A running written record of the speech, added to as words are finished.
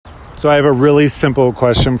So I have a really simple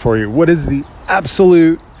question for you. What is the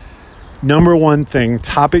absolute number one thing,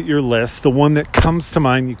 top at your list, the one that comes to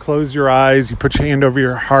mind? You close your eyes, you put your hand over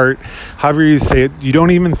your heart, however you say it, you don't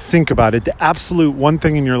even think about it. The absolute one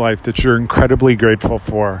thing in your life that you're incredibly grateful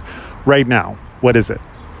for right now. What is it?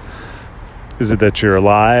 Is it that you're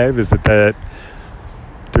alive? Is it that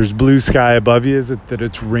there's blue sky above you? Is it that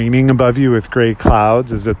it's raining above you with gray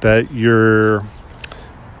clouds? Is it that you're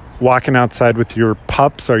walking outside with your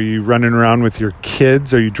pups? Are you running around with your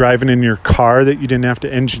kids? Are you driving in your car that you didn't have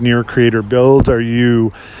to engineer, create, or build? Are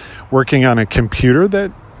you working on a computer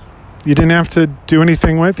that you didn't have to do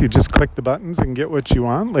anything with? You just click the buttons and get what you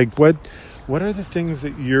want? Like what are the things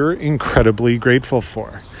that you're incredibly grateful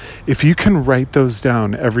for? If you can write those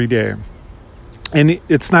down every day, and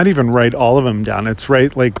it's not even write all of them down, it's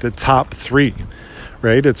write like the top 3,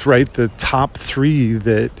 right? It's write the top 3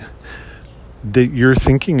 that you're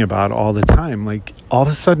thinking about all the time. Like all of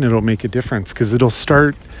a sudden it'll make a difference because it'll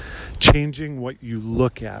start changing what you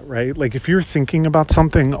look at, right? Like if you're thinking about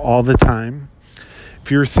something all the time,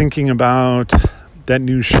 if you're thinking about that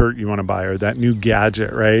new shirt you want to buy or that new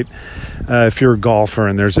gadget, right? If you're a golfer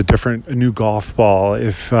and there's a new golf ball,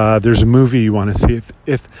 if there's a movie you want to see,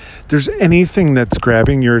 if there's anything that's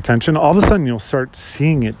grabbing your attention, all of a sudden you'll start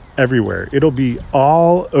seeing it everywhere. It'll be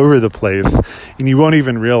all over the place and you won't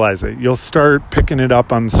even realize it. You'll start picking it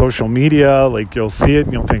up on social media, like you'll see it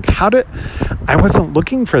and you'll think, I wasn't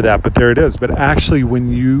looking for that, but there it is. But actually when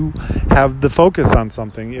you have the focus on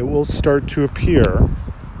something, it will start to appear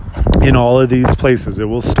in all of these places. It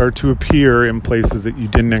will start to appear in places that you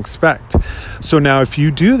didn't expect. So now if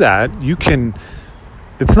you do that,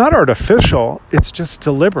 it's not artificial, it's just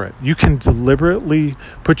deliberate. You can deliberately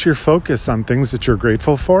put your focus on things that you're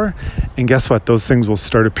grateful for, and guess what? Those things will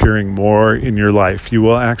start appearing more in your life. You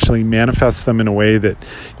will actually manifest them in a way that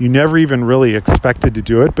you never even really expected to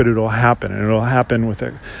do it, but it'll happen, and it'll happen with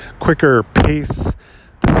a quicker pace.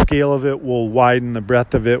 The scale of it will widen, the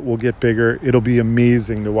breadth of it will get bigger. It'll be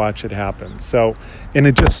amazing to watch it happen. So, and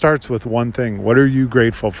it just starts with one thing. What are you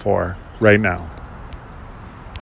grateful for right now?